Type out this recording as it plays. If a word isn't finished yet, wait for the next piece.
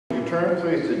turn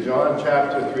please to John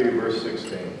chapter 3, verse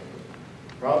 16.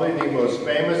 Probably the most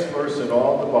famous verse in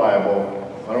all the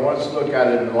Bible, but I want us to look at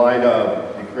it in light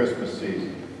of the Christmas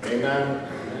season. Amen?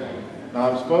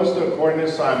 Now I'm supposed to, according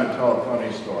to Simon, tell a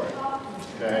funny story.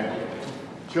 Okay?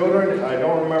 Children, I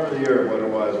don't remember the year what it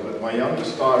was, but my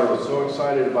youngest daughter was so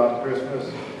excited about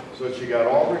Christmas, so she got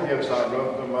all her gifts out and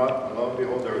opened them up, and lo and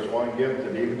behold, there was one gift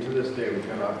that even to this day we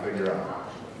cannot figure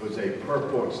out. It was a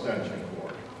purple extension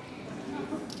cord.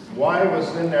 Why it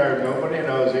was in there, nobody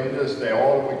knows, even to this day.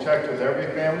 We checked with every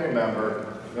family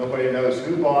member, nobody knows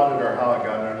who bought it or how it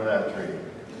got under that tree.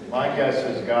 My guess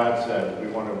is God said,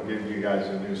 we want to give you guys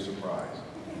a new surprise.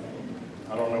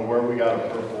 I don't know where we got a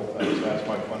purple thing, so that's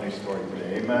my funny story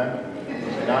today. Amen?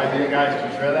 So now you guys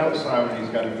can share that with Simon. He's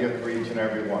got a gift for each and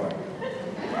every one of you.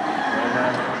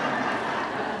 Amen?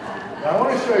 Now I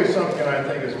want to show you something I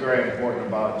think is very important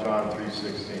about John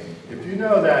 3:16. If you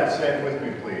know that, say it with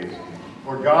me, please.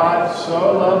 For God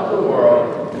so loved the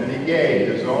world that he gave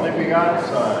his only begotten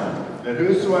Son, that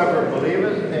whosoever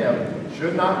believeth in him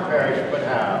should not perish but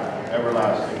have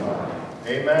everlasting life.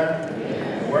 Amen?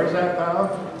 Amen. Where's that found?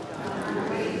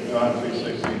 John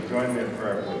 3:16. Join me in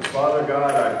prayer, please. Father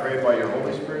God, I pray by your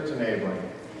Holy Spirit's enabling,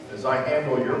 as I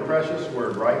handle your precious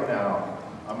word right now,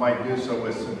 I might do so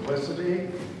with simplicity,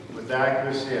 with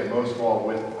accuracy, and most of all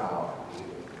with power.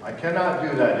 I cannot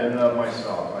do that in and of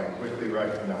myself. I quickly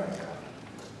recognize that.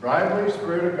 But I believe,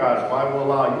 Spirit of God, if I will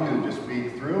allow you to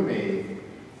speak through me,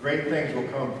 great things will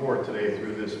come forth today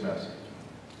through this message.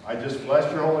 I just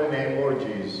bless your holy name, Lord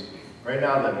Jesus. Right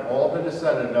now that all that is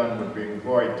said and done would bring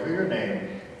glory to your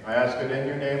name. I ask it in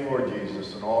your name, Lord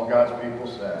Jesus, and all God's people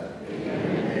said,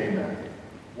 Amen. Amen.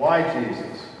 Why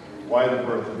Jesus? Why the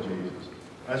birth of Jesus?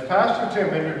 As Pastor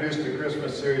Tim introduced the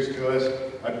Christmas series to us,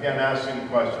 I began asking the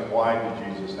question, why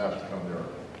did Jesus have to come to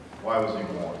earth? Why was he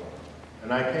born?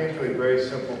 And I came to a very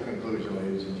simple conclusion,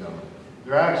 ladies and gentlemen.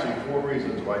 There are actually 4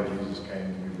 reasons why Jesus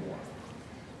came to be born.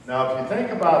 Now, if you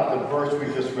think about the verse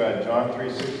we just read, John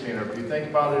 3:16, or if you think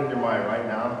about it in your mind right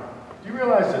now, do you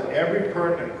realize that every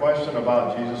pertinent question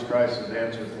about Jesus Christ is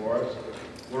answered for us?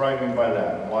 What do I mean by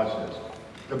that? Watch this.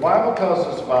 The Bible tells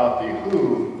us about the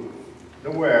who,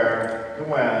 the where, the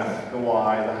when, the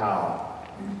why, the how.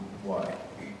 What?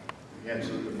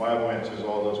 The Bible answers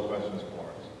all those questions for us.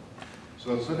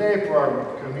 So today for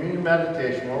our communion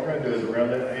meditation, what we're going to do is we're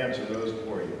going to answer those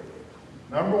for you.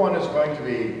 Number 1 is going to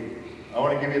be, I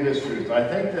want to give you this truth. I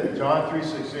think that John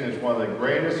 3:16 is one of the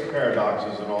greatest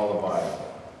paradoxes in all the Bible.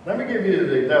 Let me give you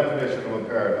the definition of a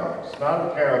paradox.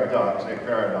 Not a pair of ducks, a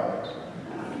paradox.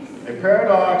 A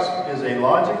paradox is a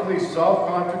logically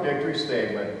self-contradictory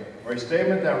statement, or a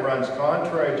statement that runs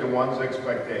contrary to one's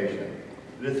expectation.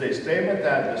 It is a statement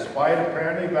that, despite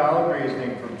apparently valid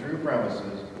reasoning from true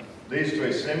premises, leads to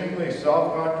a seemingly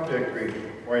self-contradictory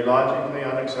or a logically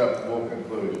unacceptable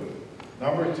conclusion.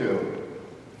 Number 2,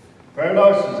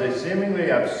 paradox is a seemingly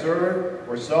absurd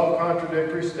or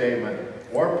self-contradictory statement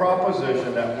or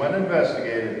proposition that, when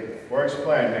investigated or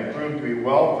explained, may prove to be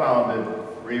well-founded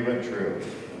or even true.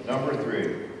 Number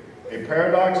 3, a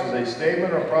paradox is a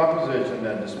statement or proposition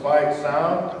that, despite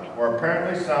sound or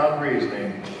apparently sound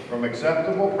reasoning from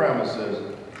acceptable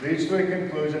premises, leads to a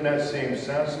conclusion that seems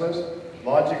senseless,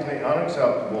 logically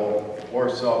unacceptable, or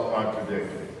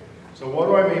self-contradictory. So what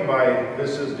do I mean by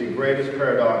this is the greatest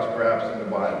paradox perhaps in the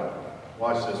Bible?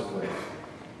 Watch this, please.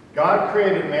 God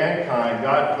created mankind.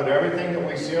 God put everything that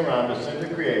we see around us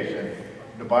into creation.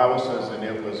 The Bible says, and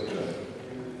it was good.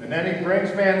 And then he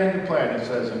brings man into play, and it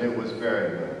says, and it was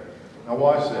very good. Now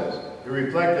watch this. It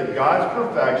reflected God's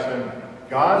perfection,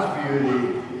 God's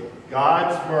beauty,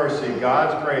 God's mercy,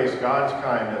 God's grace, God's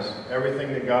kindness.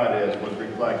 Everything that God is was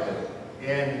reflected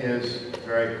in his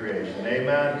very creation.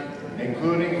 Amen?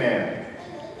 Including man.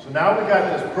 So now we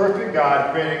got this perfect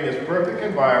God creating this perfect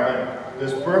environment,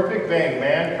 this perfect being,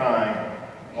 mankind.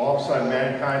 All of a sudden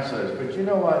mankind says, but you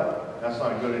know what? That's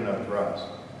not good enough for us.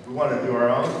 We want to do our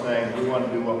own thing. We want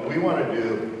to do what we want to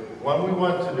do, when we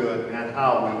want to do it, and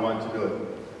how we want to do it.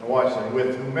 And watch it,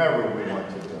 with whomever we want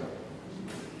to do it.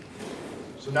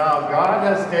 So now God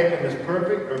has taken this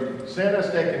perfect, or sin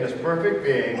has taken this perfect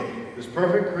being, this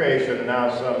perfect creation, and now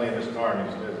suddenly it is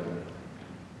tarnished, isn't it?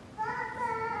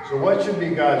 So what should be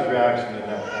God's reaction at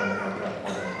that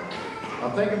point? Now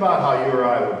think about how you or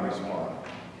I would respond.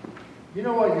 You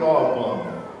know what? You all blown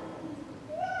it.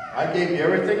 I gave you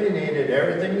everything you needed,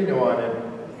 everything you wanted.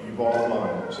 You've all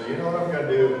blown it. So you know what I'm going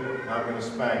to do? I'm going to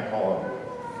spank all of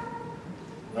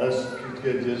you.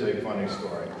 This is a funny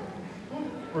story.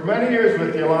 For many years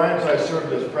with the Alliance, I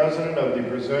served as president of the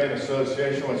Brazilian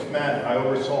Association, which meant I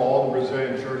oversaw all the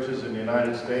Brazilian churches in the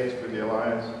United States for the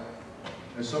Alliance.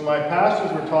 And so my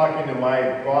pastors were talking to my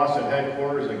boss at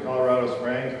headquarters in Colorado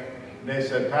Springs, and they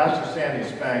said, Pastor Santi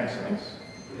spanks us.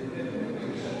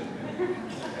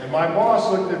 And my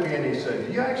boss looked at me and he said,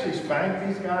 do you actually spank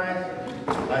these guys?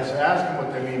 I said, ask them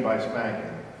what they mean by spanking.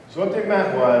 So what they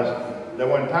meant was that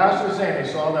when Pastor Santi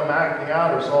saw them acting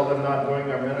out or saw them not doing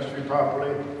their ministry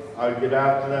properly, I would get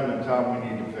after them and tell them we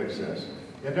need to fix this.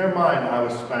 In their mind, I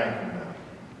was spanking them.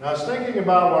 Now I was thinking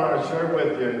about what I want to share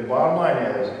with you, and the bottom line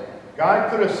is,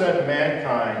 God could have said to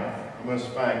mankind, I'm going to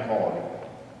spank all of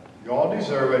you. You all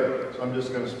deserve it, so I'm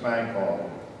just going to spank all of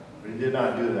you. But he did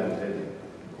not do that, did he?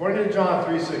 According to John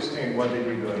 3:16, what did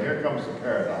he do? And here comes the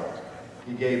paradox.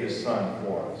 He gave his son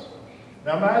for us.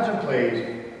 Now imagine,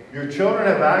 please, your children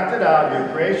have acted out, your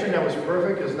creation that was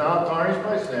perfect is now tarnished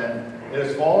by sin. It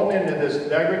has fallen into this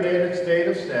degraded state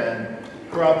of sin,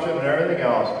 corruption, and everything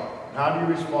else. And how do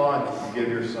you respond? You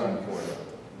give your son for them.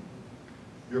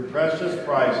 Your precious,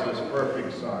 priceless,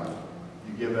 perfect son.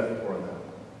 You give it for them.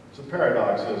 It's a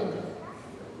paradox, isn't it?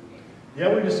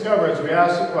 Yet we discover as we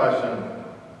ask the question,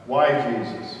 why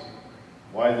Jesus?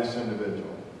 Why this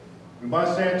individual? We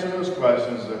must answer those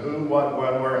questions, the who, what,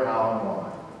 when, where, how, and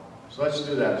why. So let's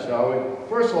do that, shall we?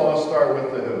 First of all, let's start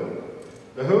with the who.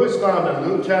 The who is found in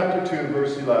Luke chapter 2,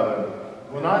 verse 11.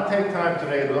 We'll not take time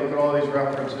today to look at all these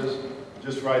references.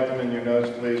 Just write them in your notes,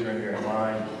 please, or in your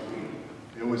mind.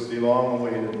 It was the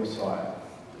long-awaited Messiah.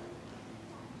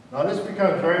 Now this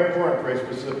becomes very important for a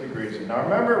specific reason. Now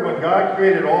remember, when God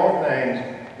created all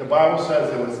things, the Bible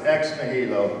says it was ex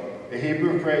nihilo. The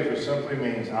Hebrew phrase which simply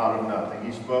means out of nothing.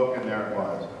 He spoke and there it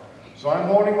was. So I'm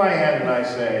holding my hand and I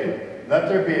say, let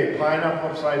there be a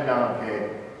pineapple upside down cake,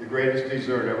 the greatest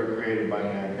dessert ever created by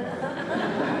mankind.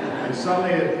 And suddenly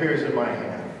it appears in my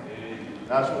hand.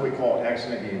 That's what we call ex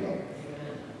nihilo.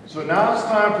 So now it's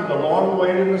time for the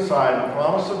long-awaited Messiah, the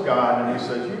promise of God, and he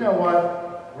says, you know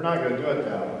what? We're not going to do it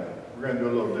that way. We're going to do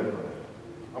it a little differently.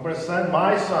 I'm going to send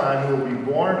my son, who will be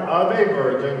born of a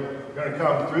virgin, going to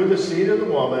come through the seed of the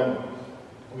woman.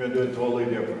 I'm going to do it totally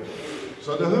different.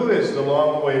 So the who is the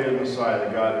long-awaited Messiah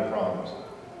that God had promised.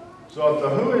 So if the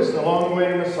who is the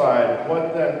long-awaited Messiah,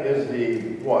 what then is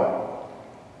the what?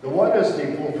 The what is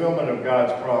the fulfillment of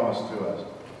God's promise to us.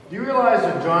 Do you realize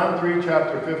that John 3,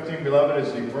 chapter 15, beloved,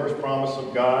 is the first promise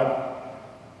of God?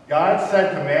 God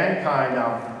said to mankind,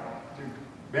 now,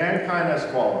 mankind has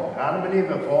fallen. Adam and Eve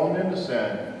have fallen into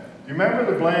sin. Do you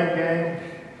remember the blame game?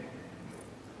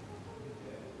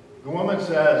 The woman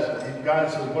says, God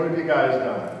says, what have you guys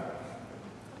done?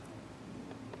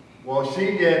 Well,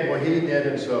 she did what he did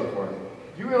and so forth.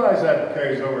 Do you realize that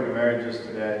carries over to marriages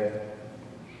today?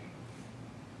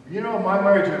 You know, my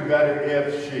marriage would be better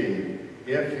if she,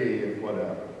 if he, if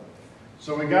whatever.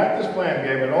 So we got this blame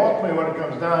game, and ultimately what it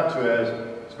comes down to is,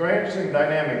 it's a very interesting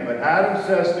dynamic, but Adam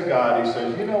says to God, he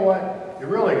says, you know what? It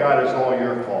really, God, is all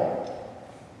your fault.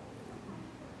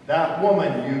 That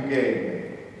woman you gave me.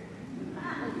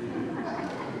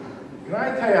 Can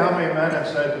I tell you how many men have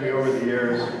said to me over the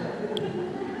years,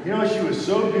 you know, she was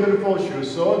so beautiful, she was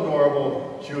so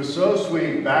adorable, she was so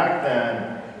sweet back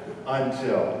then,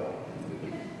 until.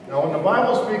 Now, when the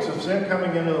Bible speaks of sin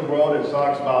coming into the world, it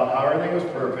talks about how everything was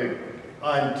perfect,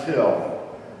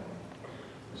 until.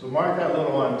 So mark that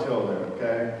little until there,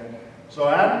 okay? So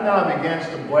Adam now begins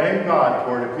to blame God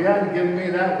for it. If he hadn't given me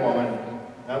that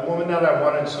woman that I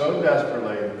wanted so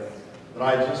desperately, that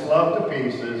I just loved to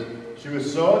pieces, she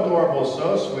was so adorable,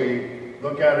 so sweet,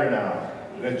 look at her now.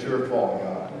 It's your fault,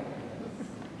 God.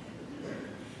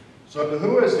 So the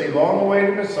who is the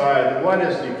long-awaited Messiah, the what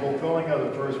is the fulfilling of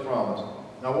the first promise.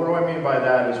 Now what do I mean by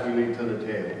that as we lead to the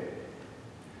table?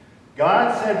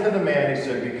 God said to the man, he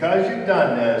said, because you've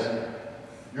done this,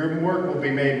 your work will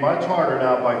be made much harder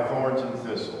now by thorns and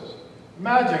thistles.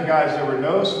 Imagine, guys, there were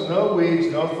no weeds,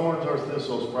 no thorns or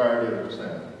thistles prior to their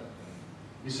sin.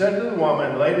 He said to the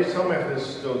woman, ladies, tell me if this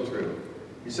is still true.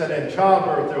 He said, in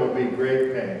childbirth there will be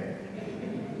great pain.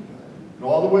 And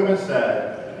all the women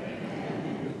said,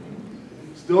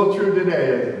 still true today,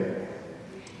 isn't it?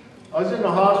 I was in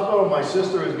the hospital, my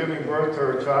sister was giving birth to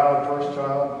her child, first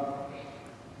child.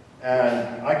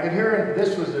 And I could hear,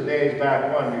 this was the days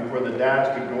back when, before the dads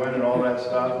could go in and all that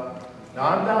stuff. Now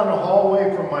I'm down the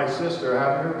hallway from my sister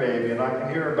having her baby, and I can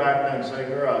hear her back then saying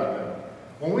to her husband,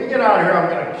 when we get out of here, I'm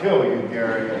going to kill you,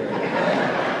 Gary.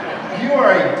 You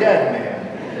are a dead man.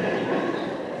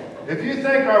 If you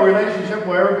think our relationship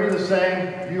will ever be the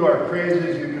same, you are crazy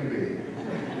as you can be.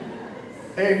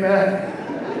 Amen.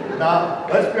 Now,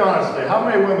 let's be honest today. How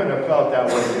many women have felt that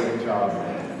way giving childbirth?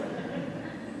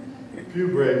 A few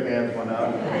brave hands went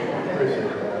out. Appreciate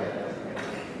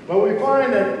that. But we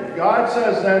find that God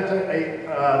says then to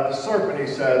the serpent, he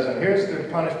says, and here's the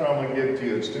punishment I'm going to give to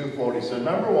you. It's twofold. He said,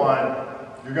 number one,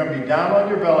 you're going to be down on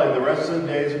your belly the rest of the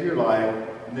days of your life,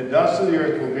 and the dust of the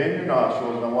earth will be in your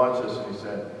nostrils. Now watch this, and he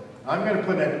said, I'm going to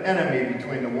put an enemy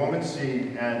between the woman's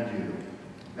seed and you.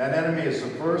 That enemy is the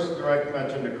first direct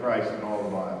mention to Christ in all the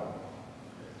Bible.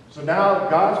 So now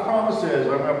God's promise is,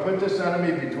 I'm going to put this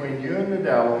enemy between you and the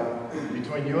devil,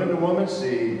 between you and the woman's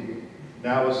seed.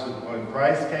 That was when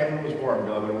Christ came and was born,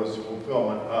 beloved, it was the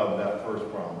fulfillment of that first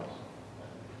promise.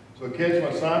 So kids,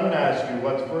 when Simon asked you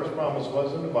what the first promise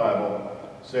was in the Bible,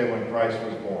 say when Christ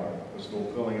was born. It was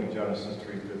fulfilling of Genesis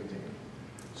 3:15.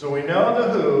 So we know the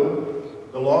who,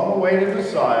 the long-awaited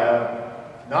Messiah,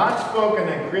 not spoken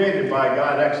and created by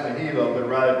God ex nihilo, but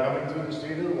rather coming through the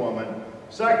seed of the woman.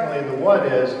 Secondly, the what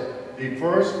is the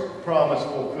first promise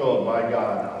fulfilled by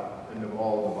God in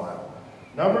all of the Bible.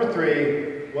 Number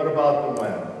three, what about the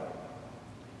when?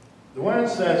 The when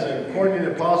says, according to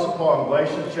the Apostle Paul in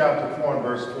Galatians chapter 4 and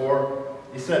verse 4,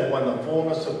 he said, when the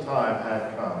fullness of time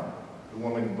had come, the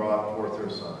woman brought forth her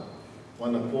son.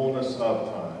 When the fullness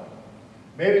of time.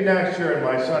 Maybe next year in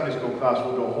my Sunday school class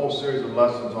we'll do a whole series of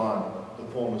lessons on the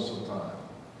fullness of time.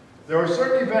 There were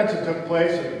certain events that took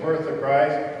place at the birth of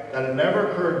Christ that had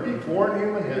never occurred before in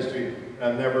human history and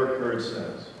have never occurred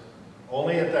since.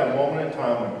 Only at that moment in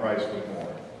time when Christ was born.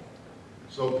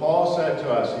 So Paul said to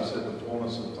us, he said, the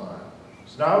fullness of time.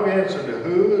 So now we answer the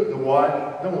who, the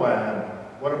what, the when.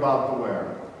 What about the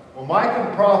where? Well, Micah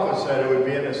the prophet said it would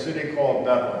be in a city called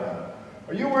Bethlehem.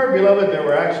 Are you aware, beloved, there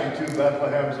were actually two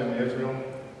Bethlehems in Israel?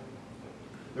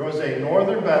 There was a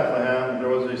northern Bethlehem, and there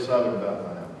was a southern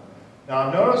Bethlehem.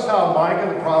 Now notice how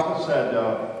Micah the prophet said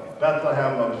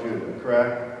Bethlehem of Judah,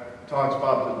 correct? Talks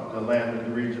about the land of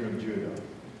the region of Judah.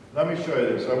 Let me show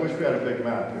you this. I wish we had a big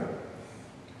map here.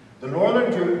 The northern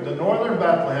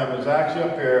Bethlehem is actually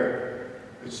up here.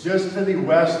 It's just to the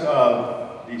west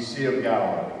of the Sea of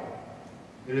Galilee.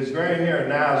 It is very near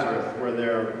Nazareth, where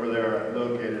they're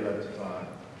located at the time.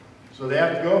 So they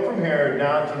have to go from here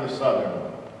down to the southern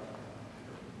one.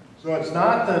 So it's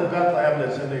not the Bethlehem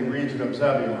that's in the region of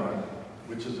Zebulun,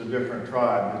 which is a different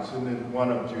tribe. It's in the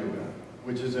one of Judah,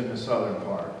 which is in the southern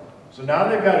part. So now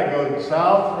they've got to go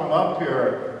south from up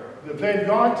here. If they'd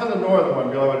gone to the northern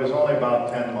one, beloved, it's only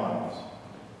about 10 miles.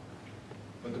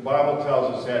 But the Bible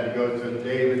tells us they had to go to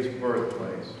David's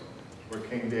birthplace, where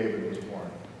King David was born.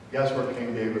 Guess where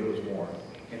King David was born?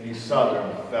 In the southern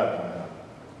Bethlehem,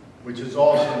 which is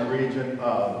also in the region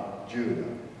of Judah.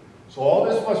 So all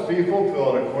this must be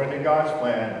fulfilled according to God's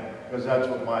plan, because that's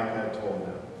what Micah had told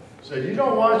them. He said, you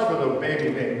don't watch for the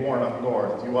baby being born up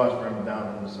north, you watch for him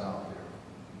down in the south here.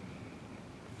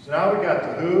 So now we got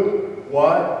the who,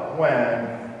 what,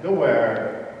 when, the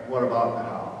where, what about the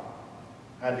how?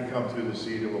 Had to come through the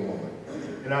seed of a woman.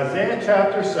 In Isaiah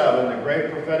chapter 7, the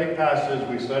great prophetic passage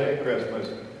we study at Christmas,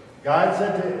 God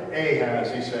said to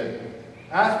Ahaz, he said,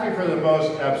 ask me for the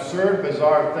most absurd,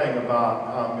 bizarre thing about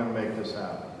how I'm going to make this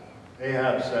happen.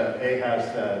 Ahaz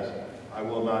says, I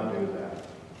will not do that.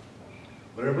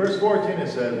 But in verse 14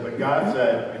 it says, but God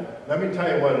said, let me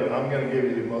tell you what, I'm going to give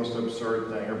you the most absurd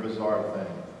thing or bizarre thing.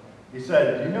 He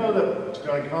said, you know that it's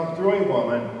going to come through a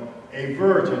woman, a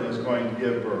virgin is going to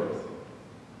give birth.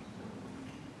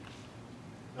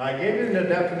 Now I gave you the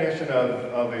definition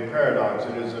of a paradox.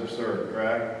 It is absurd,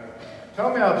 correct?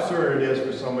 Tell me how absurd it is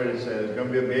for somebody to say there's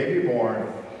going to be a baby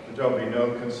born, but there'll be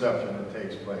no conception that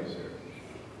takes place here.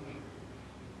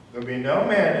 There'll be no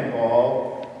man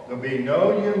involved. There'll be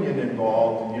no union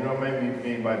involved. And you know what I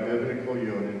mean by biblical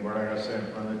union. We're not going to say in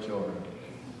front of the children.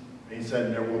 And he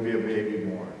said there will be a baby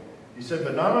born. He said,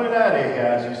 but not only that,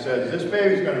 Ahaz, he says, this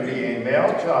baby's going to be a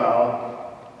male child.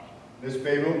 This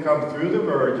baby will come through the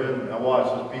virgin. Now watch,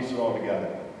 let's piece it all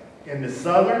together. In the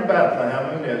southern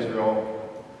Bethlehem in Israel,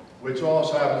 which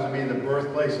also happens to be the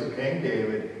birthplace of King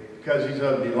David, because he's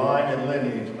of the line and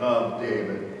lineage of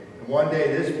David. And one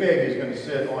day this baby is going to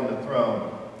sit on the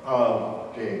throne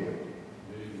of David.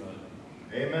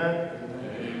 Amen?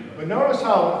 Amen? But notice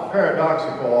how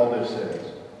paradoxical all this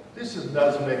is. This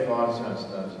doesn't make a lot of sense,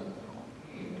 does it?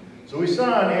 So we still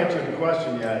haven't answered the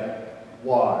question yet,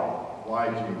 why? Why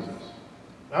Jesus?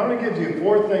 Now I'm going to give you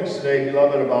 4 things today,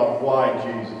 beloved, about why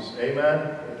Jesus.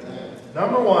 Amen? Amen.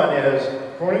 Number 1 is,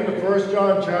 according to 1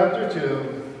 John chapter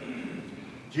 2,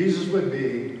 Jesus would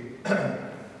be,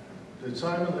 did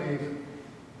Simon leave?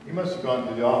 He must have gone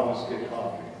to the office to get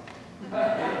coffee.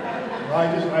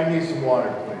 I need some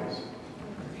water, please.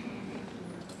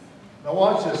 Now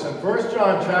watch this. In 1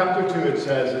 John chapter 2 it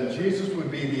says, and Jesus would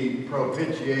be the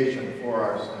propitiation for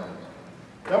our sins.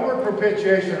 That word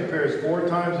propitiation appears 4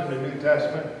 times in the New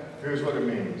Testament. Here's what it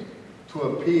means. To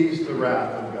appease the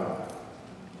wrath of God.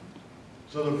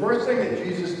 So the first thing that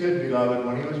Jesus did, beloved,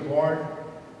 when he was born,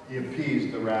 he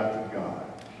appeased the wrath of God.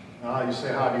 Now you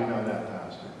say, how do you know that,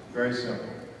 Pastor? Very simple.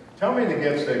 Tell me the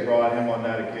gifts they brought him on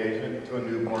that occasion to a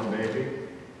newborn baby.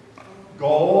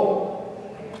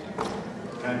 Gold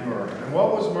and myrrh. And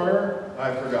what was myrrh?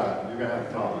 I forgot. You're going to have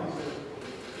to tell me.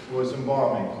 It was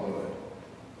embalming fluid.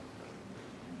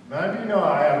 Now, do you know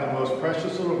I have the most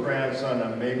precious little grandson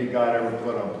that maybe God ever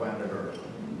put on planet Earth?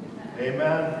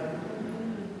 Amen?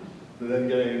 So then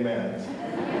get amen.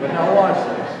 But now watch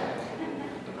this.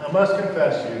 I must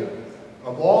confess to you,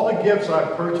 of all the gifts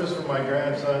I've purchased for my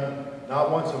grandson,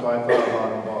 not once have I thought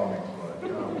about embalming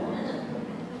fluid. Not once.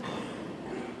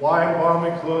 Why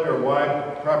embalming fluid, or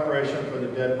why preparation for the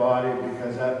dead body?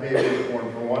 Because that baby was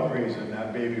born for one reason.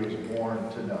 That baby was born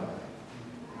to die.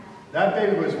 That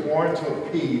baby was born to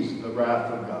appease the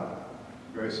wrath of God.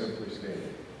 Very simply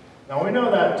stated. Now we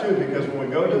know that too, because when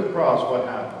we go to the cross, what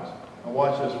happens? Now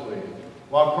watch this, please.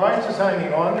 While Christ is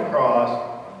hanging on the cross,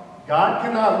 God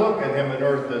cannot look at him and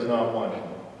earth does not want him.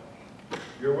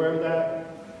 You're aware of that?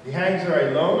 He hangs there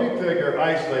a lonely figure,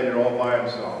 isolated all by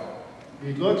himself.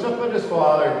 He looks up at his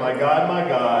Father, my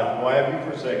God, why have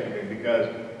you forsaken me? Because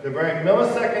the very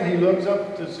millisecond he looks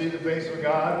up to see the face of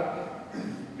God,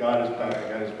 God is back,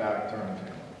 got his back turned to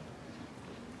him.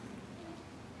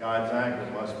 God's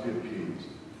anger must be appeased.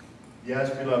 Yes,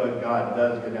 beloved, God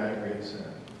does get angry at sin.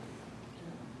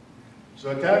 So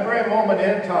at that very moment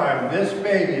in time, this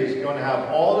baby is going to have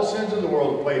all the sins of the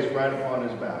world placed right upon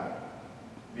his back.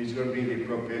 He's going to be the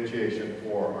propitiation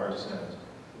for our sins.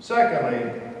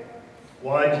 Secondly,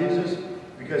 why Jesus?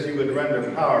 Because he would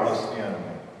render powerless the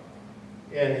enemy.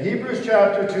 In Hebrews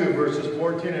chapter 2, verses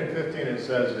 14 and 15, it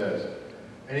says this,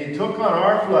 and he took on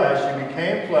our flesh, he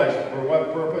became flesh, for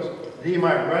what purpose? That he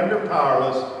might render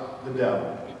powerless the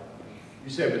devil. You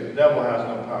say, but the devil has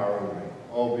no power over me.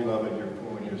 Oh, beloved, you're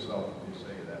fooling yourself if you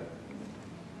say that.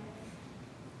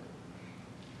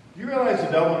 Do you realize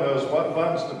the devil knows what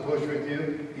buttons to push with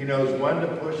you? He knows when to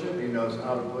push it. He knows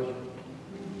how to push it.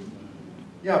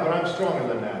 Yeah, but I'm stronger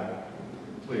than that.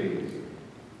 Please,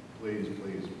 please,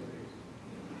 please, please.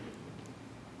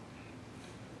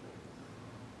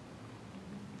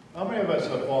 How many of us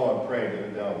have fallen prey to the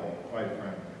devil, quite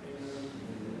frankly?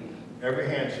 Every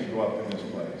hand should go up in this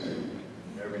place.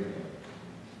 Every hand.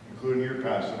 Including your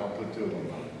pastor, I'll put two of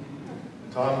them on.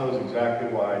 Tom knows exactly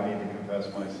why I need to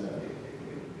confess my sin.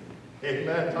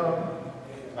 Amen, Tom?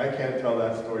 I can't tell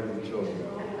that story to the children.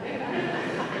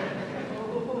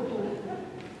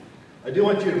 I do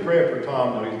want you to pray for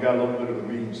Tom, though. He's got a little bit of a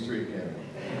mean streak in him.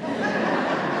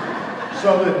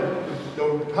 So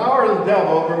the power of the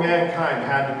devil over mankind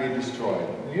had to be destroyed.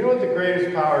 And you know what the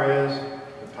greatest power is?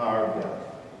 The power of death.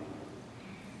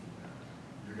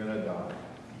 You're going to die.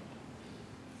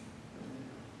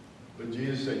 But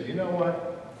Jesus said, you know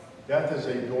what? Death is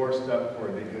a doorstep for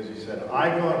you, because he said,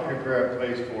 I go and prepare a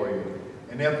place for you.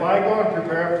 And if I go and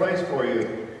prepare a place for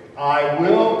you, I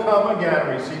will come again and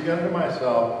receive you unto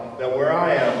myself, that where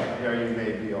I am, there you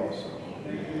may be also.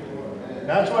 And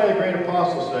that's why the great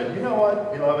apostle said, you know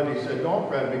what, beloved? He said, don't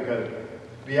fret, because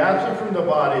to be absent from the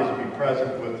body is to be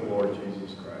present with the Lord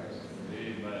Jesus Christ.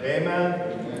 Amen?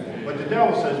 Amen? But the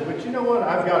devil says, but you know what?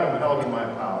 I've got him held in my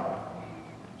power.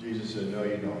 Jesus said, no,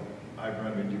 you don't. I've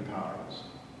rendered you powerless.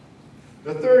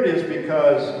 The third is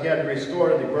because he had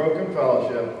restored the broken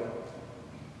fellowship.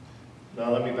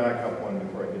 Now let me back up one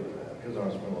before I get to that, because I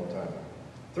want to spend a little time.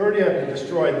 Third, he had to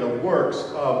destroy the works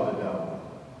of the devil.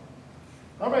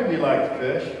 How many of you like to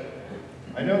fish?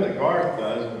 I know that Garth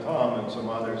does, and Tom, and some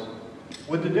others.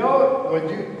 Would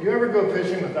you ever go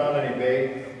fishing without any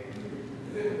bait?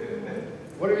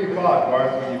 What have you caught,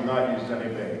 Garth, when you've not used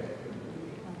any bait?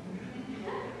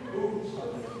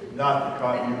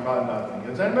 Nothing. You caught nothing.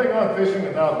 Has anybody gone fishing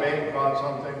without bait and caught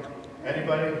something?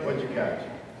 Anybody? What'd you catch?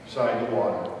 Beside the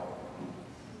water.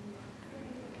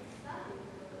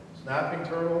 Snapping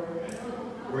turtle?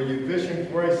 Were you fishing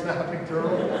for a snapping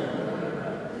turtle?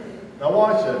 Now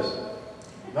watch this.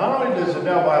 Not only does the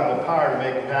devil have the power to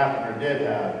make it happen, or did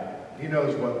have, he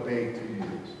knows what bait to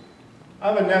use.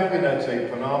 I have a nephew that's a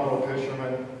phenomenal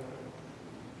fisherman.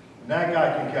 And that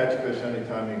guy can catch fish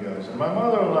anytime he goes. And my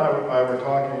mother and I were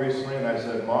talking recently, and I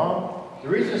said, Mom, the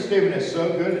reason Stephen is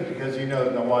so good is because he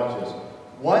knows, now watch this,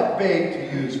 what bait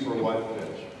to use for what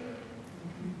fish.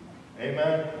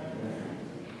 Amen?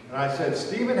 And I said,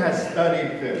 Stephen has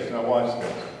studied fish. Now watch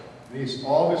this. And he's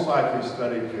all his life he's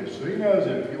studied fish. So he knows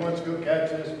that if he wants to go catch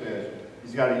this fish,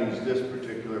 he's got to use this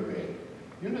particular bait.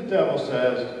 You know, the devil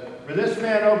says, for this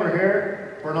man over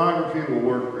here, pornography will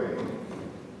work great.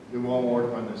 It won't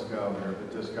work on this guy over here,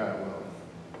 but this guy will.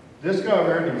 This guy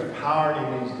over here needs power,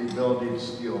 and he needs the ability to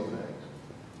steal things.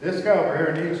 This guy over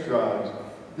here needs drugs.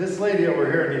 This lady over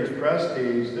here needs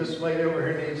prestige. This lady over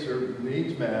here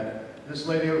needs met. This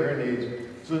lady over here needs.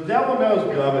 So the devil knows,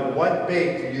 beloved, what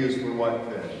bait to use for what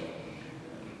fish.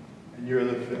 And you're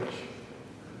the fish.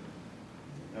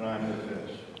 And I'm the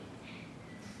fish.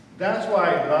 That's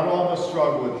why not all of us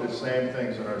struggle with the same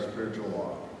things in our spiritual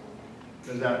walk.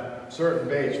 Because that certain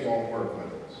baits won't work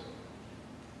with us.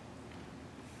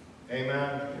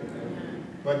 Amen? Amen?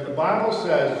 But the Bible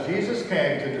says Jesus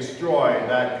came to destroy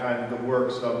that kind of the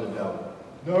works of the devil.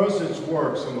 Notice it's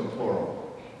works in the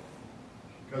plural.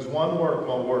 Because one work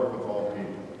won't work with all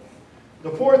people.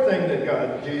 The fourth thing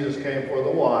that Jesus came for,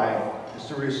 the why, is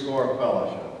to restore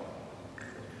fellowship.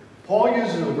 Paul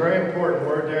uses a very important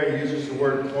word there. He uses the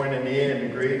word koinonia in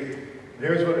the Greek.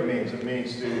 Here's what it means. It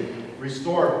means to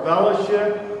restore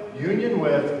fellowship, union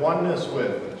with, oneness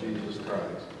with Jesus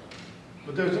Christ.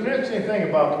 But there's an interesting thing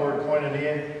about the word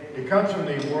koinonia. It comes from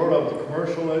the word of the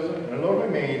commercialism, and it literally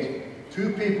means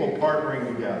two people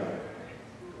partnering together.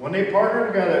 When they partner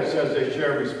together, it says they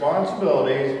share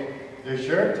responsibilities, they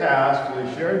share tasks,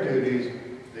 they share duties,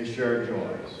 they share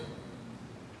joys.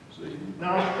 So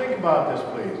now think about this,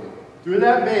 please. Through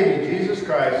that baby, Jesus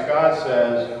Christ, God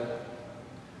says,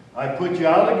 I put you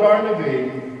out of the Garden of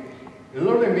Eden. It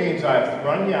literally means I've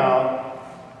run you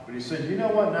out. But he said, you know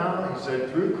what now? He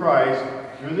said, through Christ,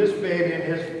 through this baby and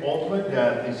his ultimate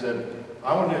death, he said,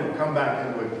 I want to come back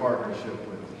into a partnership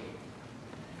with you.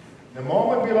 The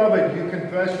moment, beloved, you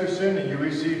confess your sin and you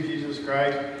receive Jesus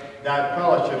Christ, that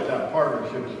fellowship, that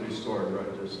partnership is restored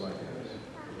right just like this.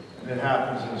 And it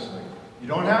happens instantly. You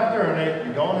don't have to earn it.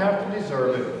 You don't have to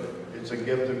deserve it. It's a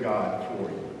gift of God for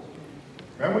you.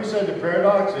 Remember we said the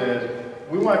paradox is,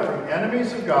 we went from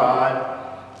enemies of God,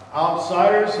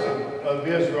 outsiders of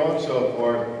Israel and so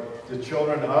forth, to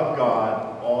children of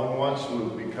God all in one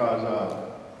swoop because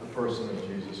of the person of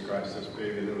Jesus Christ, this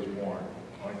baby that was born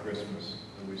on Christmas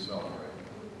that we celebrate.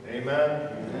 Amen?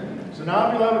 Amen. So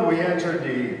now, beloved, we enter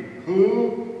the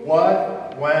who,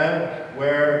 what, when,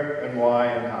 where, and why,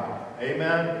 and how.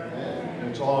 Amen? Amen. And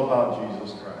it's all about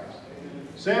Jesus Christ.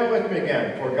 Say it with me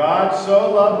again. For God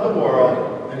so loved the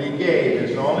world that he gave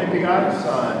his only begotten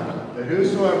Son, that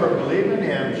whosoever believed in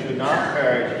him should not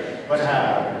perish, but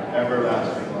have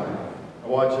everlasting life. Now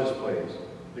watch this, please.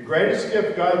 The greatest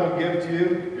gift God will give to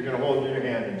you, you're going to hold in your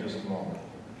hand in just a moment.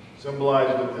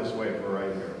 Symbolize with this wafer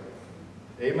right here.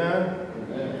 Amen?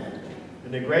 Amen.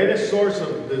 And the greatest source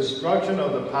of destruction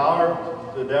of the power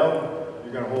of the devil,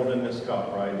 you're going to hold in this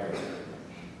cup right here.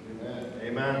 Amen.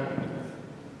 Amen.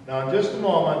 Now, in just a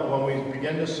moment, when we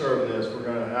begin to serve this, we're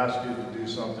going to ask you to do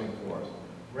something for us.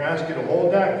 We're going to ask you to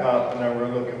hold that cup, and then we're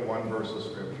going to look at one verse of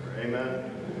Scripture.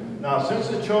 Amen? Now, since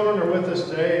the children are with us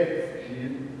today,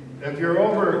 if you're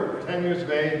over 10 years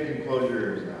of age, you can close your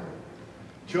ears now.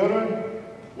 Children,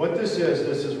 what this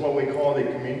is what we call the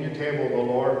communion table of the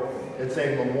Lord. It's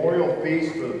a memorial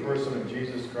feast for the person of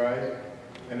Jesus Christ.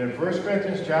 And in 1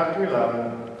 Corinthians chapter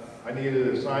 11, I need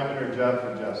either Simon or Jeff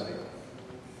or Jesse.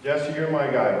 Jesse, you're my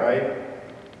guy, right?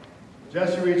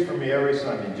 Jesse reads for me every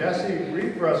Sunday. Jesse,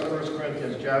 read for us 1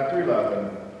 Corinthians chapter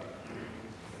 11.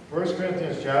 1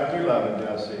 Corinthians chapter 11,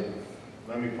 Jesse.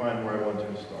 Let me find where I want you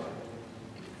to start.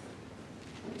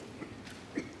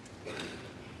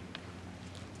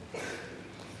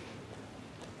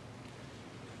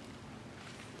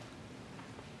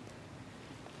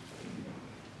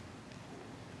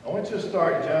 I want you to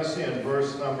start, Jesse, in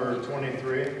verse number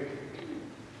 23.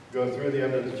 Go through the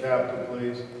end of the chapter,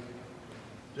 please.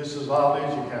 Just as loudly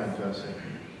as you can, Jesse.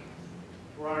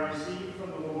 For I received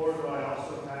from the Lord what I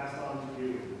also passed on to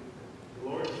you. The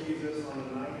Lord Jesus, on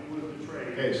the night he was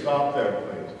betrayed. Okay, stop there,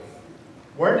 please.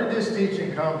 Where did this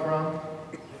teaching come from?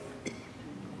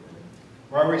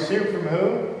 I received from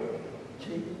who?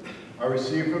 I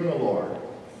received from the Lord.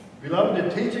 Beloved, the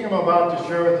teaching I'm about to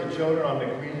share with the children on the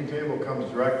communion table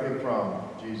comes directly from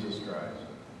Jesus Christ.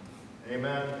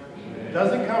 Amen? It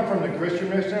doesn't come from the Christian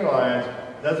Missionary Alliance,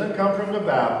 doesn't come from the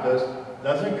Baptists,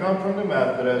 doesn't come from the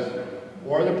Methodists,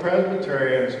 or the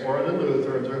Presbyterians, or the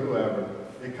Lutherans, or whoever.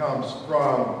 It comes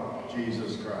from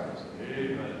Jesus Christ.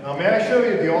 Amen. Now, may I show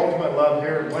you the ultimate love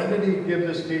here? When did he give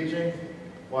this teaching?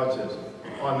 Watch this.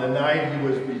 On the night he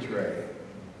was betrayed.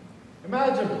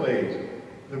 Imagine, please,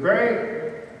 the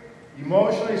very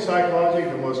emotionally,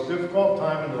 psychologically, the most difficult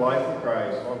time in the life of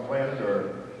Christ on planet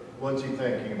Earth. What's he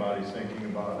thinking about? He's thinking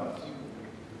about us.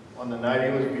 On the night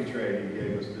he was betrayed, he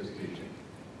gave us this teaching.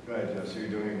 Go ahead, Jesse. You're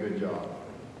doing a good job.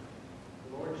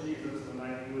 The Lord Jesus, the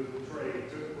night he was betrayed,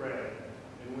 took bread,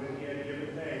 and when he had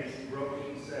given thanks, he broke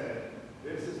it and said,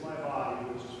 "This is my body,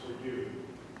 which is for you.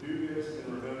 Do this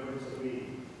in remembrance of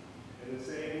me." In the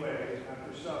same way,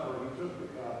 after supper, he took the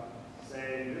cup,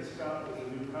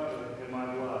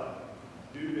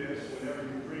 this whenever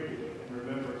you drink it in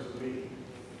remembrance of me.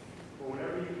 For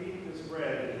whenever you eat this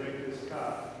bread and drink this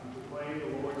cup, you proclaim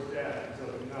the Lord's death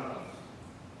until he comes.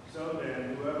 So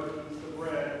then, whoever eats the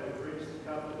bread or drinks the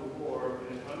cup of the Lord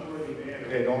in an unworthy manner...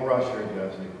 Okay, don't rush here,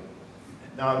 Jesse.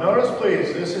 Now, notice,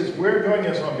 please, we're doing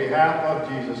this on behalf of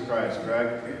Jesus Christ,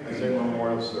 correct? As a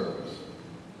memorial service.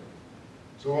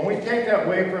 So when we take that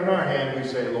wafer in our hand, we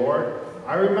say, Lord,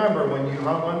 I remember when you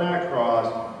hung on that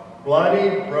cross,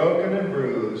 bloody, broken, and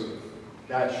bruised,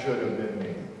 that should have been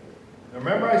me. Now,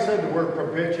 remember I said the word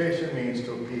propitiation means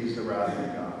to appease the wrath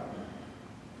of God.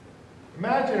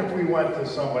 Imagine if we went to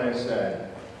someone and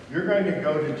said, you're going to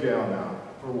go to jail now.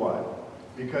 For what?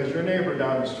 Because your neighbor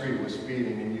down the street was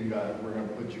speeding and we're going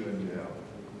to put you in jail.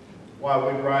 Why,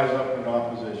 we'd rise up in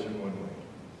opposition, wouldn't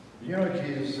we? You know what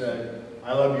Jesus said?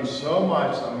 I love you so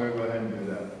much, I'm going to go ahead and do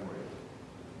that for you.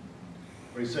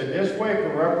 But he said, this wafer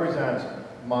represents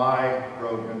my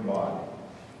broken body.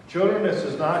 Children, this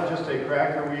is not just a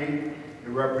cracker we eat, it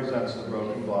represents the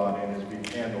broken body and is being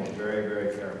handled very,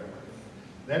 very carefully.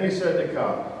 Then he said the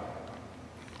cup,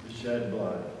 the shed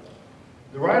blood.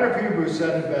 The writer of Hebrews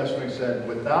said it best when he said,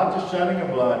 without the shedding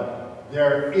of blood,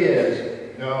 there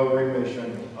is no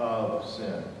remission of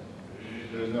sin.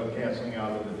 There's no canceling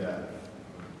out of the debt.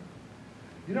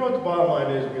 You know what the bottom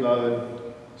line is,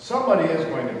 beloved? Somebody is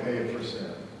going to pay for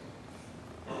sin.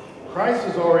 Christ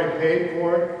has already paid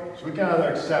for it, so we can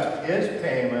either accept his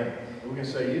payment, or we can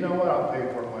say, you know what, I'll pay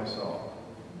for it myself.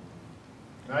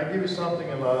 Can I give you something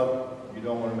in love? You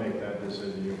don't want to make that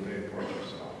decision, you'll pay for it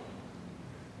yourself.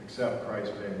 Accept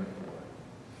Christ's payment for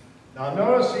it. Now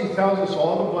notice he tells us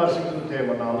all the blessings of the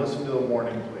table. Now listen to the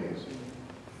warning, please.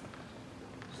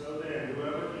 So then,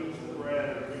 whoever eats the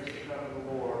bread or drinks the cup of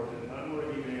the Lord in an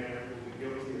unworthy manner will be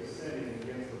guilty of sinning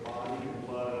against the body and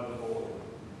blood of the Lord.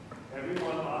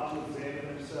 Everyone ought to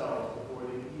examine themselves before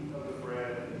they eat of the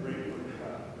bread and drink from the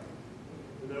cup.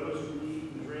 For those who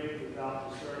eat and drink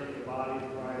without discerning the body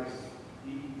of Christ,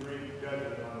 eat and drink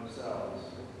judgment on themselves.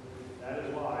 That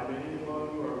is why many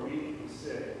among you are weak and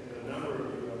sick, and a number of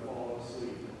you have fallen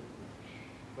asleep.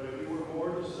 But if we were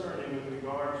more discerning with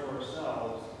regard to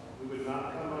ourselves, we would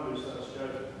not come under such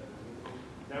judgment.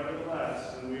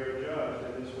 Nevertheless, when we are judged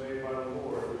in this way by the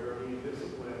Lord, we are being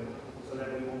disciplined so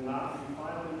that we will not be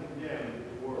finally condemned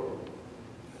with the world.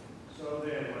 So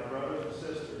then, my brothers and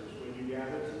sisters, when you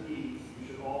gather to eat, you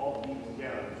should all eat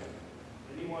together.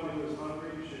 Anyone who is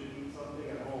hungry should eat something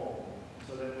at home,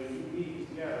 so that when you eat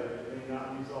together, it may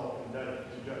not result in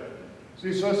judgment.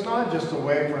 See, so it's not just a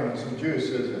wafer and some juice,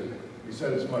 is it? He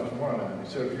said it's much more than that.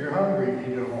 He said, if you're hungry,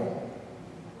 eat at home.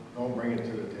 Don't bring it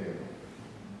to the table.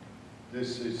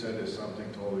 This, he said, is something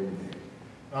totally unique.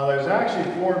 Now, there's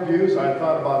actually 4 views I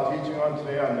thought about teaching on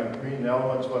today on the green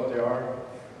elements, what they are.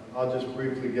 I'll just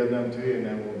briefly give them to you, and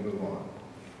then we'll move on.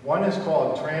 One is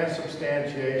called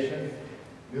transubstantiation.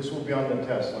 This will be on the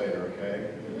test later, okay?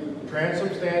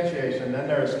 Transubstantiation, then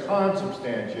there's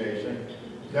consubstantiation,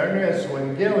 then there's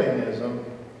Zwinglianism,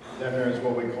 then there's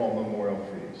what we call memorial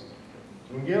feast.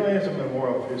 Zwinglianism and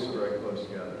memorial feast are very close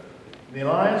together. In the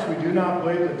Alliance, we do not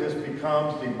believe that this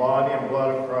becomes the body and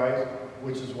blood of Christ,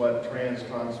 which is what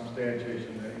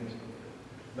transubstantiation means.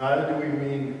 Neither do we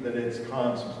mean that it's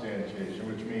consubstantiation,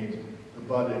 which means the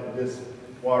body,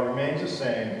 while it remains the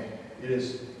same, it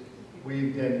is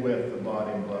weaved in with the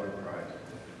body and blood of Christ.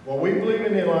 What we believe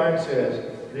in the Alliance is,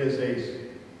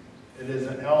 it is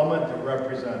an element that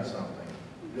represents something.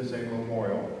 It is a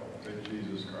memorial to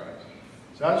Jesus Christ.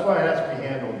 So that's why it has to be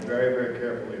handled very, very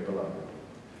carefully, beloved.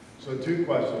 So 2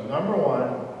 questions. Number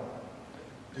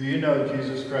 1, do you know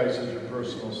Jesus Christ as your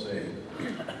personal Savior?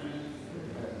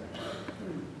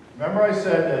 Remember I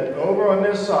said that over on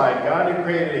this side, God had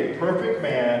created a perfect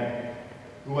man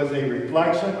who was a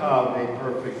reflection of a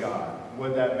perfect God. What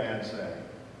did that man say?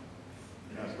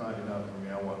 That's not enough for me.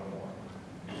 I want more.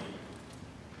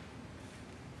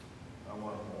 I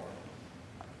want more.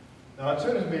 Now it's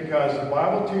interesting because the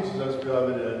Bible teaches us,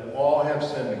 beloved, that all have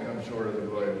sinned and come short of the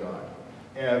glory of God.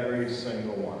 Every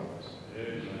single one of us.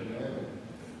 Amen.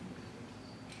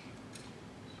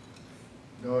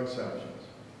 No exceptions.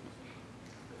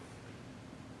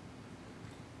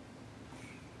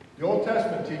 The Old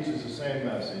Testament teaches the same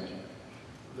message,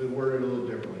 but worded a little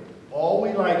differently. All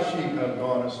we like sheep have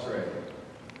gone astray.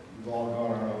 We've all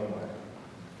gone our own way.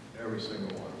 Every single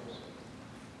one of us.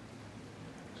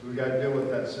 So we've got to deal with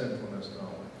that sinfulness, don't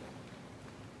we?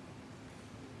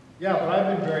 Yeah, but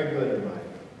I've been very good in life.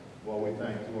 Well, we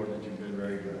thank the Lord that you've been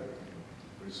very good.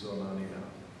 We're still not enough.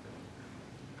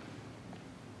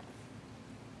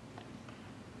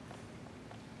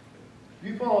 If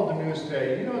you follow the news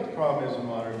today, you know what the problem is in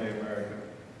modern day America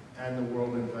and the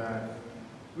world, in fact?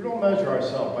 We don't measure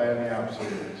ourselves by any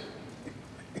absolutes.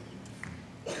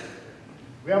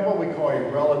 We have what we call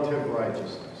a relative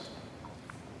righteousness.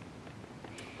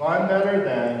 If I'm better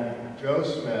than Joe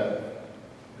Smith,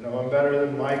 and if I'm better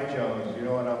than Mike Jones, you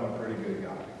know what, I'm a pretty good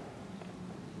guy.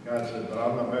 God says, but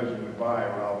I'm not measuring you by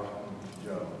Ralph and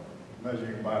Joe. I'm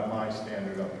measuring by my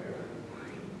standard up here.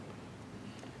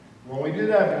 When we do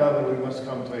that, beloved, we must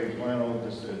come to a final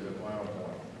decision, a final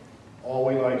point. All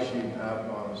we like sheep have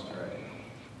gone astray.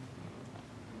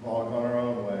 We've all gone our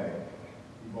own way.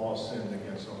 We've all sinned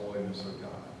against the holiness of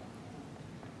God.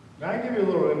 Can I give you a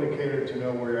little indicator to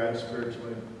know where you're at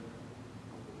spiritually?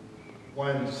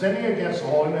 When sinning against the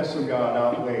holiness of God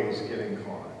outweighs getting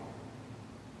caught.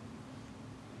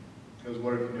 Because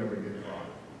what if you never get caught?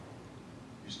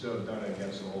 You still have done it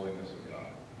against the holiness of God.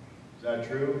 Is that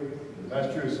true? If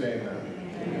that's true, say amen.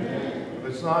 Amen. If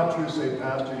it's not true, say,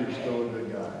 Pastor, you're still a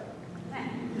good guy.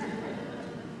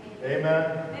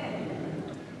 Amen?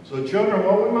 So children,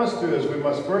 what we must do is we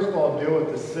must first of all deal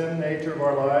with the sin nature of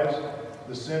our lives,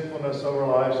 the sinfulness of our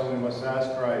lives, and we must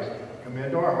ask Christ to come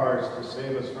into our hearts to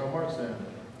save us from our sin,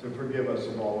 to forgive us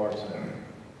of all our sin.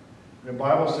 The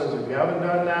Bible says if you haven't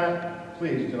done that,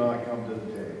 please do not come to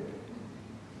the table.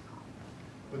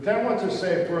 But then what to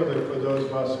say further for those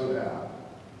of us who have?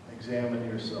 Examine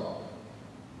yourself.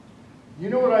 You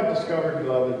know what I've discovered,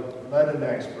 beloved? Let an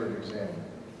expert examine.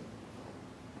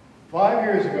 5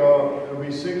 years ago, it'll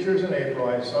be 6 years in April,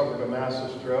 I suffered a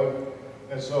massive stroke.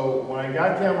 And so when I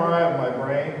got the MRI of my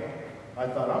brain, I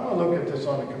thought, I'm going to look at this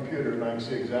on the computer and I can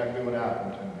see exactly what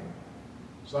happened to me.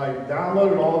 So I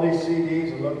downloaded all these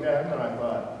CDs and looked at them and I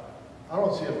thought, I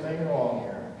don't see a thing wrong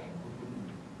here.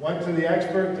 Went to the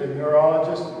expert, the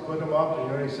neurologist, put him up, and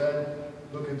you know what he said?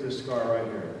 Look at this scar right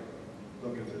here.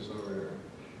 Look at this over here.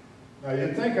 Now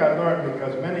you'd think I learned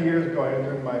because many years ago I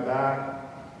injured my back.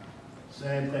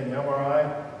 Same thing,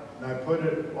 MRI. And I put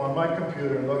it on my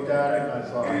computer and looked at it and I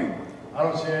thought, I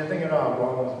don't see anything at all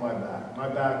wrong with my back. My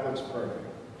back looks perfect.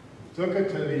 Took it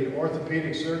to the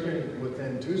orthopedic surgeon.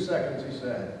 Within 2 seconds he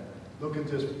said, look at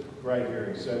this right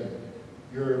here. He said,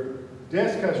 your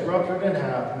disc has ruptured in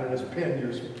half and it has pinned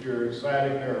your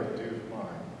sciatic nerve to your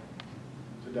spine.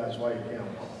 So that's why you can't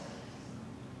walk.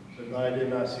 So but I did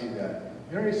not see that.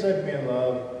 You know what he said to me in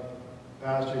love?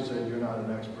 Pastor, he said, you're not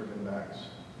an expert in backs.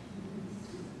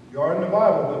 You are in the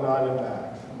Bible, but not in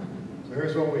backs. So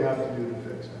here's what we have to do to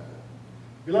fix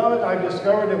that. Beloved, I've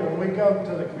discovered that when we come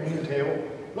to the communion table,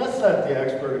 let's let the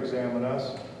expert examine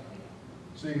us.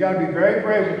 So you've got to be very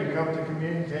brave when you come to the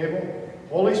communion table.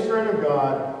 Holy Spirit of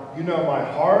God, you know my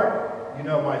heart, you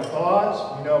know my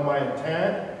thoughts, you know my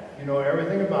intent, you know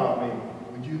everything about me.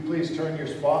 Would you please turn your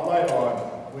spotlight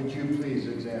on? Would you please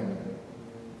examine it?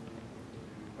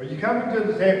 Are you coming to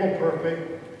the table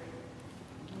perfect?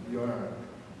 You aren't.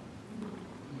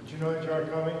 But you know that you are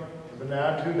coming with an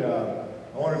attitude of,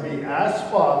 I want to be as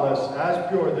spotless, as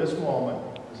pure this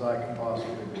moment as I can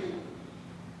possibly be.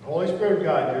 The Holy Spirit of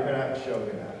God, you're going to have to show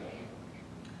me that.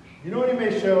 You know what He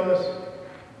may show us?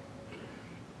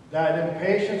 That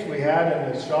impatience we had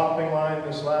in the shopping line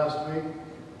this last week,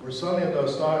 where suddenly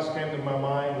those thoughts came to my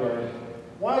mind where,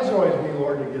 why is it always me,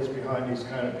 Lord, that gets behind these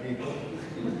kind of people?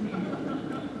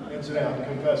 Incidentally,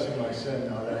 I'm confessing my sin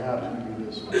now. That happened to me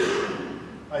this week.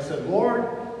 I said, Lord,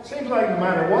 it seems like no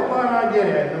matter what line I get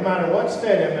in, no matter what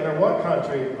state I'm in or what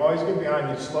country, I always get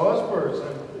behind the slowest person.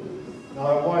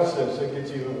 Now watch this, it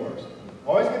gets even worse.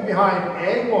 Always get behind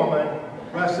a woman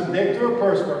who has to dig through her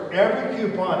purse for every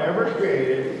coupon ever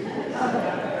created,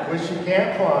 which she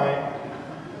can't find.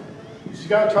 She's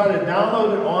got to try to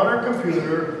download it on her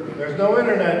computer. There's no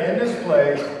internet in this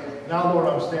place. Now, Lord,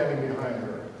 I'm standing behind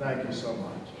her. Thank you so much.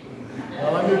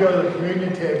 Now let me go to the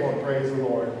communion table and praise the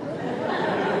Lord.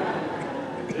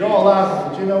 You're all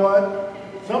laughing, but you know what?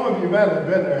 Some of you men have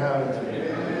been there, haven't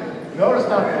you? Notice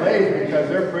not the ladies because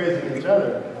they're praising each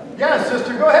other. Yeah,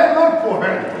 sister, go ahead and look for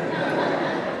it.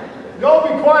 Don't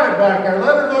be quiet back there.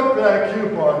 Let her look for that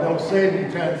coupon. They'll save you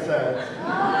 10 cents.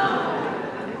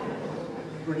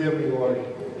 Forgive me, Lord.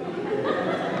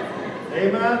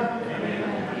 Amen?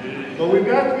 But we've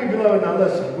got to be beloved. Now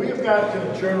listen, we've got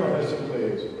to, children, listen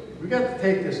please. We've got to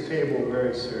take this table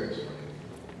very seriously.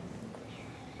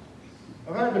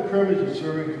 I've had the privilege of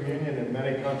serving communion in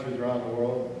many countries around the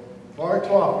world. Far too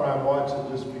often I've watched it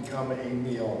just become a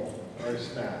meal or a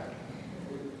snack.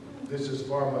 This is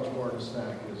far much more than a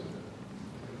snack, isn't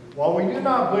it? While we do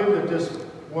not believe that this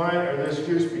wine or this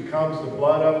juice becomes the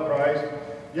blood of Christ,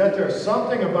 yet there's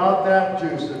something about that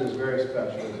juice that is very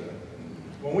special, isn't it?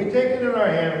 When we take it in our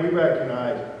hand, we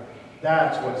recognize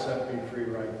that's what set me free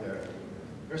right there.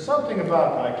 There's something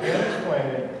about it. I can't explain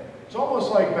it. It's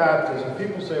almost like baptism.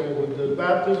 People say, well, does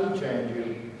baptism change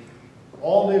you?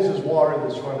 All this is water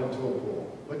that's run into a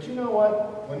pool. But you know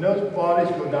what? When those bodies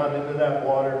go down into that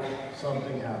water,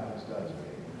 something happens, doesn't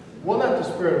it? We'll let the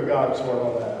Spirit of God sort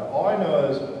all that out. All I know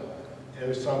is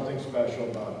there's something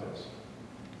special about this.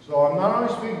 So I'm not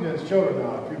only speaking to his children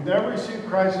now. If you've never received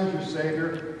Christ as your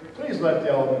Savior, please let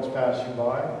the elements pass you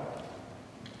by.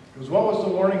 Because what was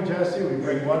the warning, Jesse? We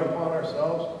bring what upon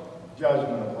ourselves?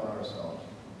 Judgment upon ourselves.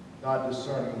 Not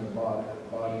discerning the body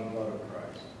and blood of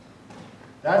Christ.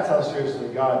 That's how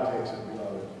seriously God takes it,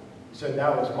 beloved. He said,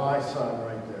 that was my son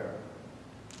right there.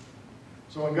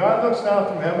 So when God looks down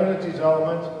from heaven at these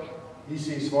elements, he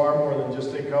sees far more than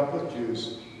just a cup with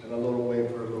juice and a little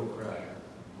wafer, a little cracker.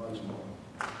 Much more.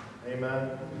 Amen?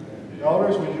 Amen.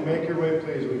 Elders, would you make your way,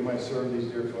 please? We might serve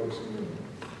these dear folks in you.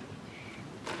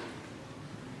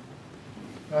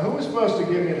 Now, who was supposed to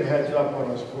give me the heads up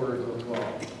when it was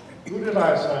 11:45? Who did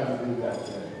I assign to do that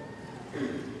day?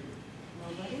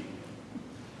 Nobody?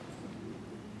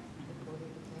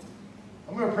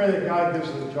 I'm going to pray that God gives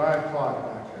us a giant clock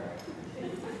back there.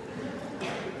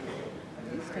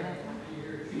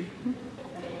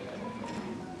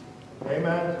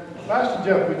 Amen. Pastor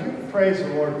Jeff, would you praise the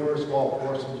Lord first of all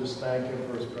for us and just thank him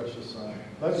for his precious son?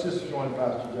 Let's just join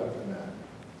Pastor Jeff in that.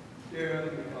 Dear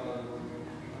Heavenly Father, Lord, we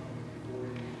come before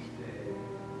you today.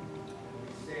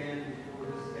 We stand before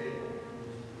this table and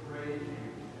praise you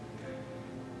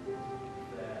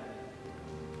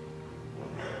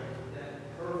that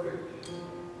perfect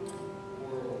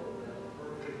world, that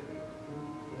perfect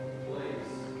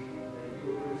place that you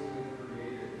originally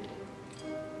created.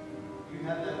 You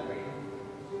had that way.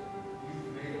 You've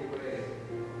made a way,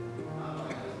 not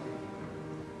by us,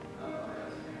 not by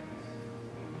us hands,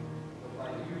 but by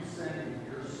you sending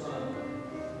your Son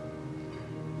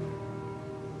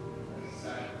as a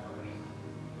sacrifice,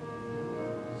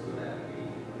 so that we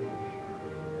can live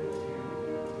as you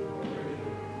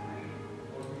originally planned.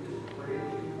 Lord, we just praise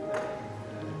you for that.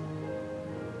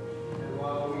 And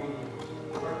while we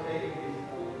partake in these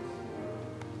elements,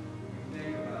 we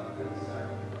think about that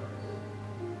sacrifice,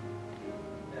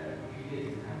 that we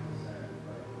didn't have to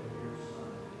sacrifice, but your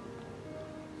Son.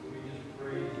 So we just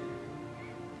praise you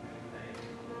and thank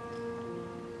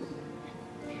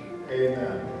you.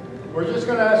 Amen. We're just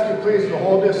going to ask you please to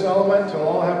hold this element till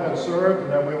all have been served,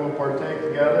 and then we will partake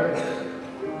together.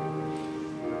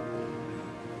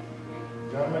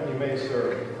 Gentlemen, you may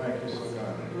serve. Thank you so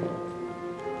kindly.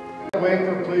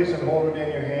 Wafer, please, and hold it in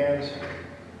your hands.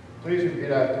 Please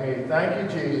repeat after me. Thank you,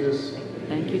 Jesus,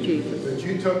 Thank you, Jesus. that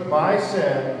you took my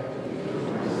sin,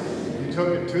 you took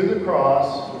it to the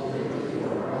cross,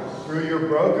 through your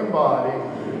broken body,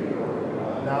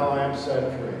 now I am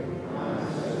set free.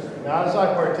 Now as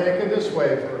I partake of this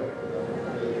wafer,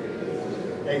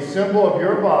 a symbol of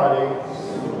your body,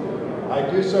 I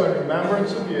do so in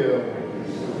remembrance of you,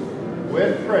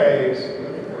 with praise,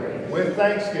 with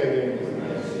thanksgiving,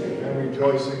 and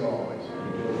rejoicing always.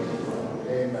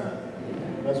 Amen.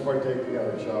 Let's partake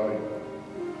together, shall we?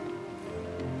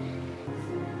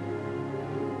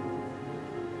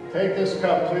 Take this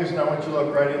cup, please, and I want you to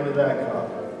look right into that cup.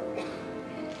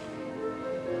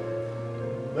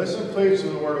 Listen, please, to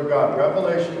the Word of God.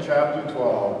 Revelation chapter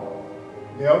 12.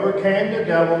 They overcame the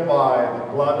devil by the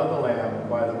blood of the Lamb and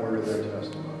by the word of their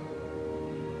testimony.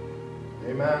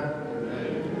 Amen?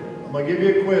 Amen. I'm going to give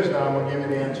you a quiz now. I'm going to give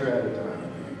you the answer ahead of time.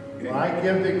 When I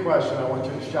give the question, I want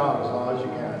you to shout as loud as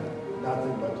you can.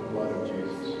 Nothing but the blood of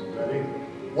Jesus. Ready?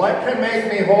 What can make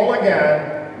me whole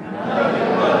again?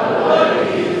 Nothing but the blood of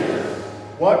Jesus.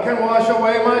 What can wash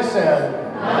away my sin?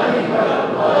 Nothing but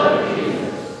the blood of Jesus.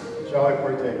 Shall we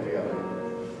partake together?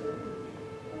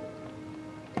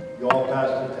 You all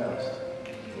passed the test.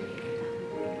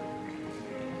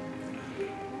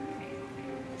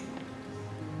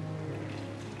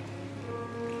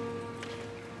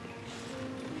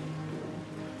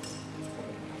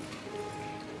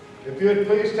 If you would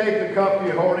please take the cup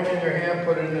you're holding in your hand,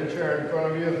 put it in the chair in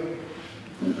front of you.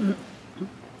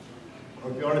 Or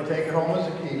if you want to take it home as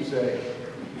a keepsake.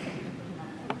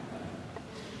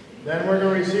 Then we're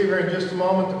going to receive here in just a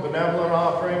moment the benevolent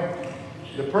offering.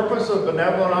 The purpose of the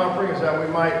benevolent offering is that we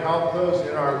might help those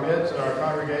in our midst, in our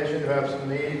congregation, who have some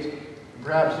needs, and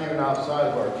perhaps even outside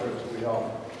of our church that we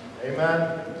help.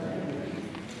 Amen?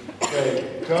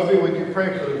 Okay, Toby, would you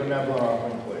pray for the benevolent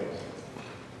offering, please?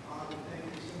 Father, thank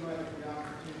you so much for the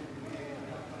opportunity to be able to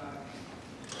help out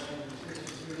brothers and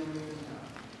sisters healing. And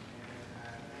I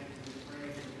thank you for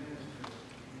praying for ministers.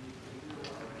 You do our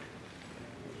work.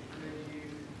 Praise you.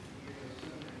 Give us so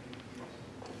many gifts.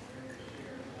 Prayer,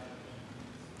 share,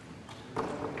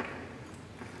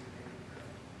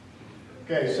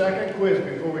 Okay, second quiz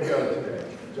before we go today.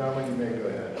 Gentlemen, you may go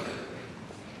ahead.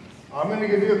 I'm going to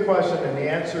give you a question, and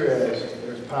the answer is,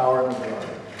 there's power in the blood.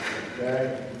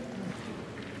 Okay?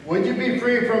 Would you be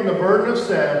free from the burden of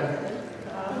sin?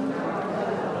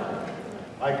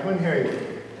 I couldn't hear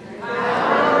you.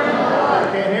 I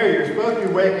can't hear you. You're supposed to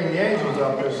be waking the angels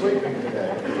up. They're sleeping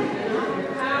today.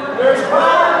 There's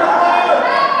power in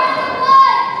the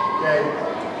blood!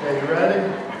 Okay, you ready?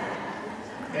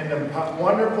 In the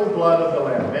wonderful blood of the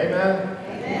Lamb. Amen?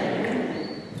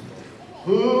 Amen.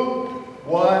 Who,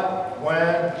 what,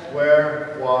 when,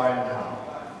 where, why, and how.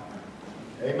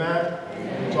 Amen?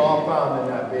 Amen. It's all found in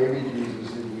that baby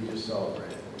Jesus that we just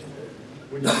celebrated.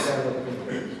 Would you stand up with me,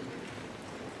 please?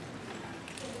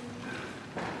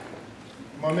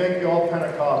 I'm going to make you all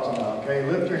Pentecostal now, okay?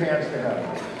 Lift your hands to heaven.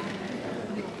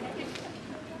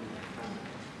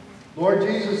 Lord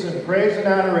Jesus, in praise and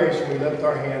adoration, we lift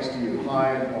our hands to you,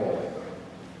 high and holy.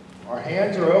 Our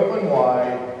hands are open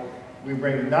wide. We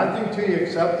bring nothing to you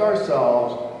except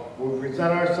ourselves. We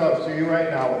present ourselves to you right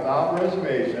now without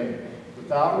reservation,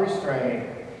 without restraint.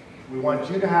 We want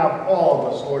you to have all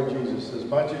of us, Lord Jesus, as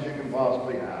much as you can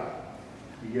possibly have.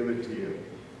 We give it to you.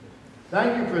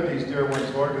 Thank you for these dear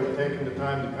ones, Lord, who have taken the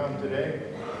time to come today.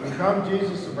 We come,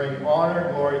 Jesus, to bring honor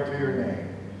and glory to your name.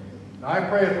 And I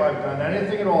pray if I've done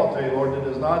anything at all today, Lord, that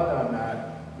has not done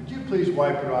that, would you please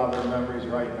wipe it out of their memories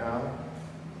right now?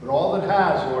 But all that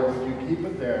has, Lord, would you keep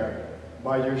it there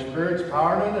by your Spirit's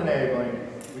power and enabling?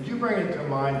 Would you bring it to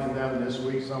mind to them this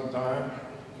week sometime?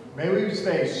 May we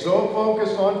stay so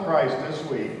focused on Christ this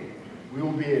week, we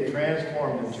will be a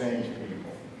transformed and changed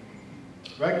people.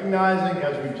 Recognizing,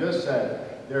 as we just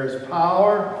said, there is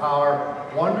power,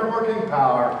 wonder-working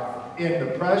power in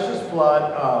the precious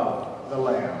blood of the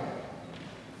Lamb.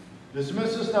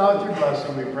 Dismiss us now with your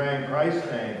blessing, we pray in Christ's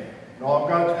name. And all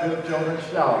God's good children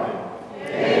shouted.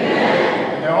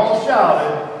 Amen. And they're all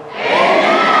shouted.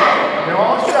 Amen. And they're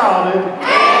all shouted.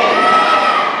 Amen.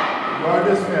 You are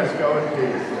dismissed. Go in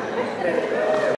peace.